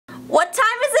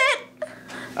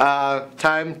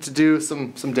Time to do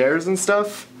some dares and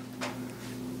stuff?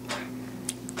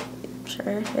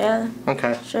 Sure, yeah.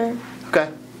 Okay. Sure. Okay.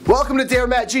 Welcome to Dare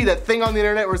MattG, that thing on the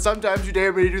internet where sometimes you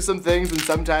dare me to do some things and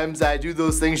sometimes I do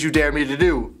those things you dare me to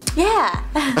do. Yeah.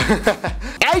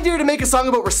 I dare to make a song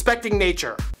about respecting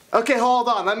nature. Okay, hold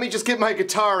on, let me just get my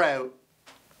guitar out.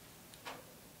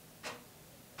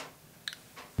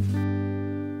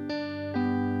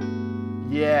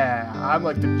 Yeah, I'm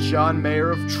like the John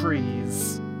Mayer of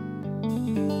trees.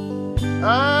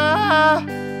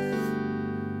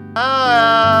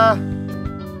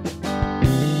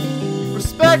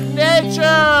 Respect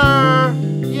nature!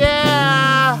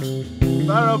 Yeah! I don't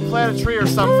know, plant a tree or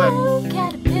something. Ooh,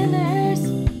 caterpillars.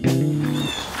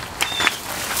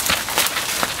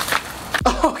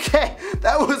 Okay,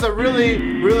 that was a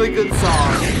really, really good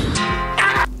song.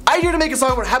 I dare to make a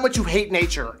song about how much you hate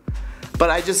nature, but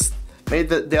I just made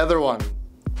the other one.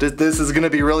 This is gonna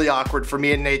be really awkward for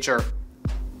me and nature.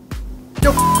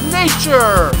 Yo,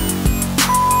 nature!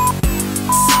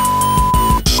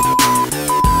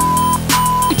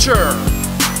 Nature!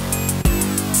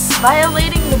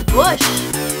 Violating the bush.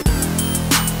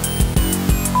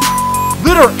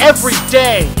 Litter every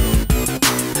day!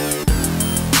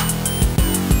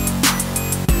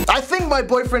 I think my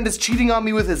boyfriend is cheating on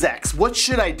me with his ex. What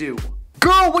should I do?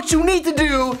 Girl, what you need to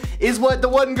do is what the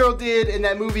one girl did in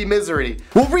that movie Misery.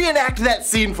 We'll reenact that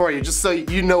scene for you, just so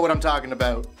you know what I'm talking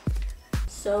about.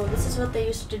 So this is what they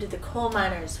used to do to the coal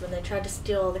miners when they tried to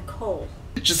steal all the coal.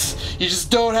 You just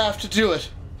don't have to do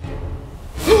it.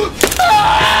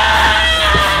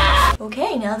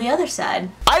 Okay, now the other side.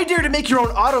 I dare to make your own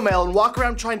automail and walk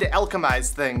around trying to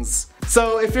alchemize things.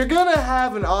 So if you're gonna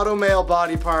have an automail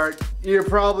body part, you're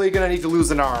probably gonna need to lose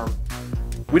an arm.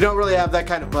 We don't really have that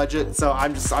kind of budget, so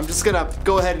I'm just gonna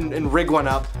go ahead and rig one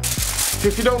up.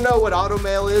 If you don't know what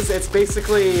automail is, it's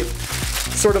basically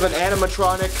sort of an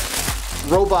animatronic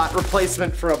robot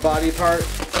replacement for a body part.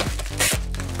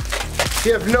 If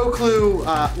you have no clue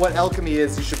what Alchemy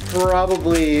is, you should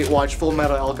probably watch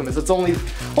Fullmetal Alchemist. It's only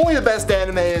the best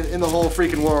anime in the whole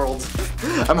freaking world.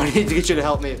 I might need to get you to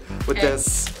help me with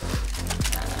this.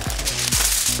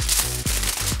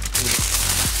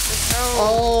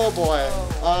 Oh boy.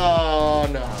 Oh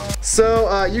no.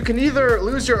 So you can either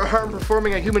lose your arm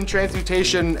performing a human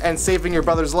transmutation and saving your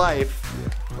brother's life,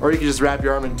 or you can just wrap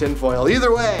your arm in tinfoil.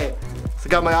 Either way, so I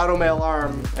got my automail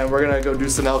arm and we're gonna go do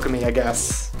some alchemy, I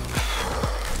guess.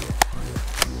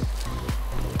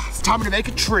 It's time to make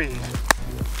a tree.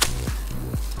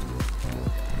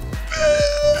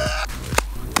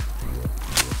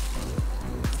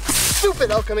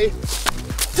 Stupid alchemy.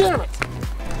 Damn it.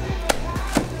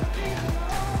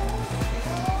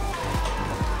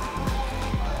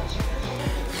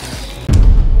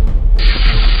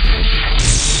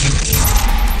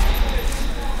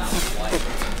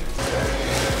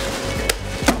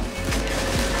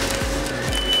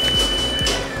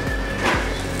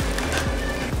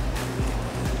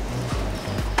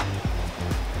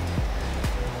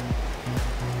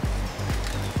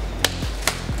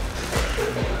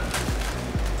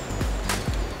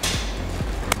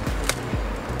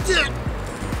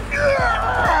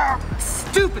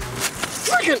 Stupid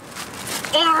freaking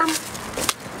arm!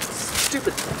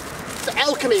 Stupid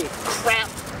alchemy crap!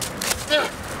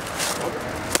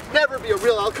 I'll never be a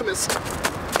real alchemist.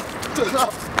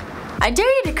 I dare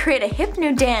you to create a hip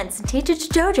new dance and teach it to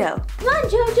Jojo. Come on,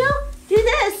 Jojo, do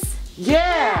this.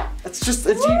 Yeah! It's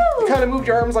you kind of move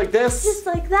your arms like this. Just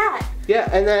like that. Yeah,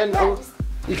 and then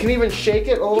you can even shake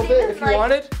it a little bit if you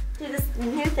want it. Do this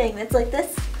new thing that's like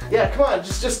this. Yeah, come on,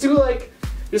 just do like,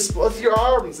 just with your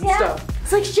arms and stuff.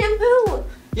 It's like Shampoo.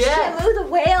 Yeah. Shampoo the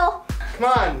whale. Come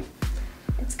on.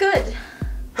 It's good.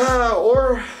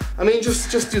 Or, I mean,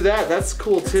 just do that. That's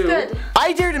cool too. Good.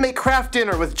 I dare to make Kraft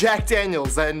dinner with Jack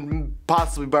Daniels and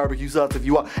possibly barbecue sauce if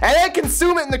you want, and then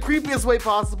consume it in the creepiest way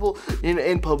possible.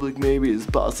 In public, maybe is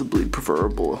possibly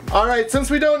preferable. All right, since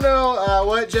we don't know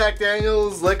what Jack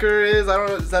Daniels liquor is, I don't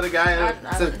know. Is that a guy?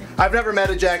 I've never met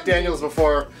a Jack Daniels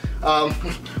before. We'll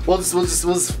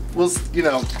you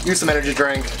know, use some energy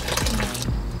drink.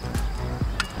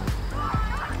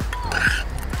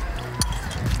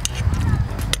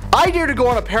 I dare to go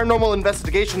on a paranormal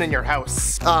investigation in your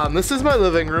house. This is my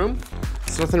living room.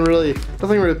 There's nothing really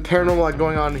paranormal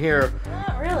going on here.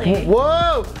 Not really.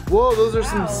 Whoa! Whoa, those are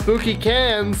some spooky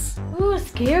cans. Ooh,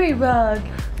 scary rug.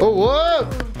 Oh, whoa!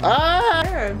 Ah!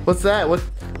 Sure. What's that? What?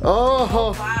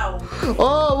 Oh! Wow.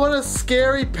 Oh, what a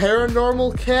scary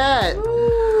paranormal cat!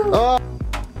 Ooh. Oh!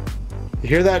 You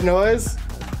hear that noise?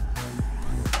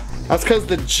 That's because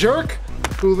the jerk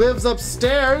who lives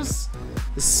upstairs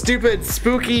The stupid,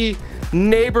 spooky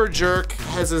neighbor jerk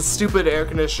has a stupid air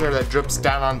conditioner that drips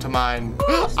down onto mine.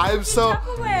 Ooh, I'm so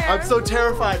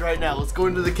terrified right now. Let's go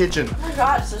into the kitchen. Oh my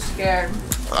god, so scared.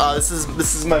 This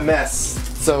is my mess.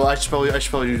 So I should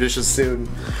probably do dishes soon.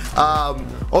 It's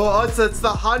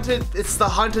the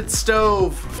haunted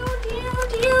stove.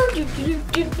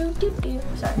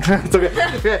 Sorry. It's okay.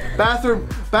 Okay,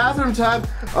 bathroom time.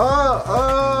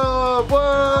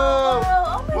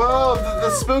 Whoa, the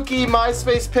spooky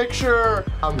MySpace picture.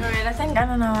 Alright, I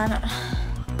don't know.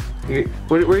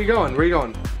 Where are you going? Where are you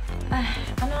going? I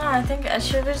don't know, I think I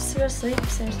should just go to sleep,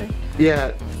 seriously.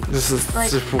 Yeah, this is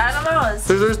like, I don't know, it's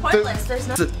pointless. There's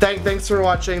no thanks for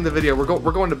watching the video. We're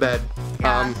going to bed.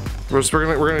 Yeah. We're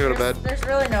gonna go to bed. There's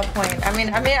really no point. I mean,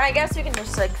 I guess we can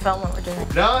just like film what we're doing.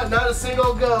 Not a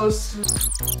single ghost.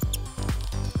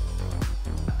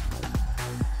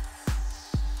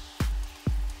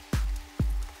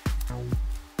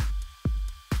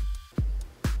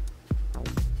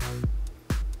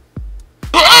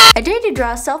 I dare you to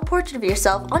draw a self-portrait of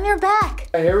yourself on your back.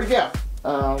 Here we go.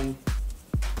 And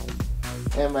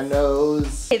my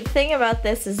nose. The thing about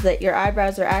this is that your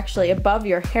eyebrows are actually above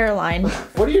your hairline.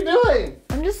 What are you doing?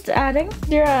 I'm just adding.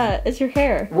 It's your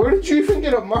hair. Where did you even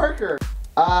get a marker?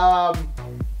 I'm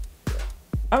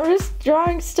just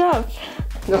drawing stuff.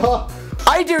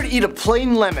 I dare to eat a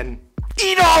plain lemon.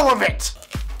 Eat all of it!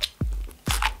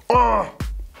 Ugh.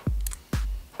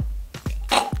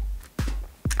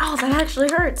 Oh, that actually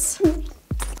hurts.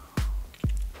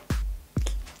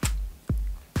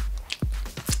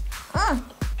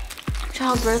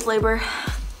 Childbirth labor.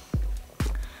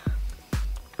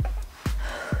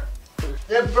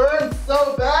 It burns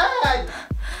so bad!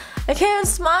 I can't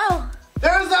smile.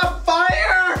 There's a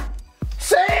fire!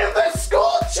 Save the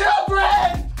school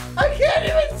children! I can't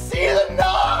even see the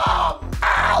knob!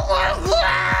 Oh my god!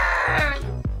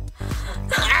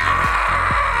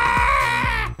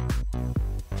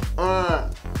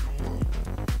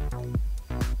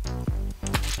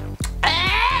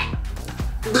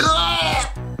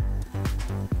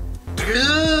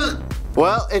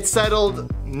 Well, it's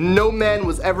settled. No man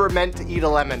was ever meant to eat a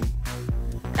lemon.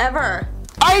 Ever.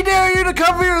 I dare you to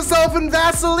cover yourself in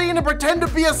Vaseline and pretend to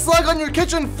be a slug on your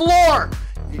kitchen floor!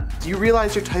 Do you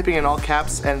realize you're typing in all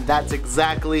caps and that's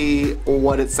exactly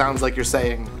what it sounds like you're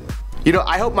saying? You know,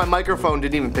 I hope my microphone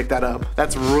didn't even pick that up.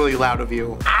 That's really loud of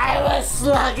you. I'm a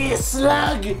sluggy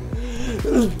slug!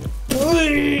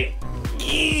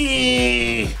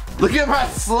 Look at my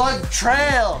slug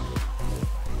trail!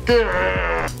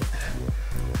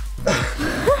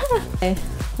 Okay,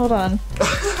 hold on.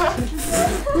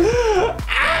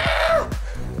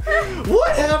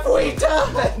 What have we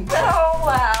done? Oh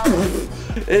wow.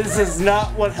 This is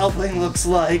not what helping looks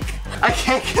like. I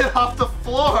can't get off the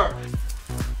floor.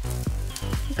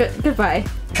 Goodbye.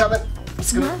 Coming.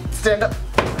 Just gonna stand up.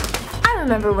 I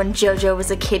remember when JoJo was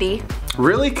a kitty.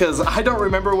 Really? Because I don't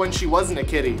remember when she wasn't a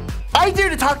kitty. I dare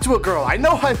to talk to a girl. I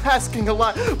know I'm asking a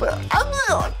lot, but I'm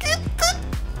not.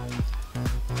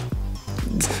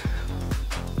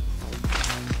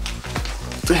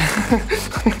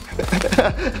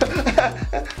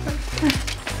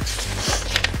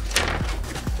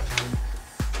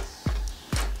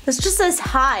 This just says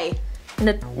hi and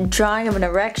a drawing of an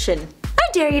erection.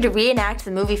 I dare you to reenact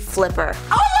the movie Flipper.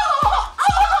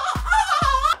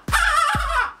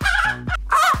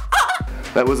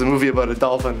 That was a movie about a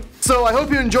dolphin. So I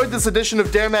hope you enjoyed this edition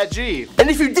of Dare MattG. And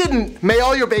if you didn't, may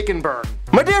all your bacon burn.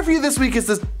 My dare for you this week is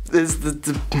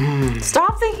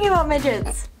Stop thinking about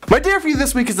midgets. My dare for you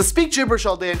this week is to speak gibberish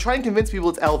all day and try and convince people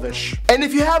it's Elvish. And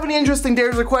if you have any interesting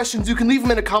dares or questions, you can leave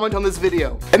them in a comment on this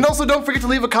video. And also don't forget to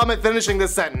leave a comment finishing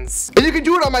this sentence. And you can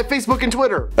do it on my Facebook and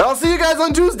Twitter. And I'll see you guys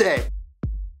on Tuesday.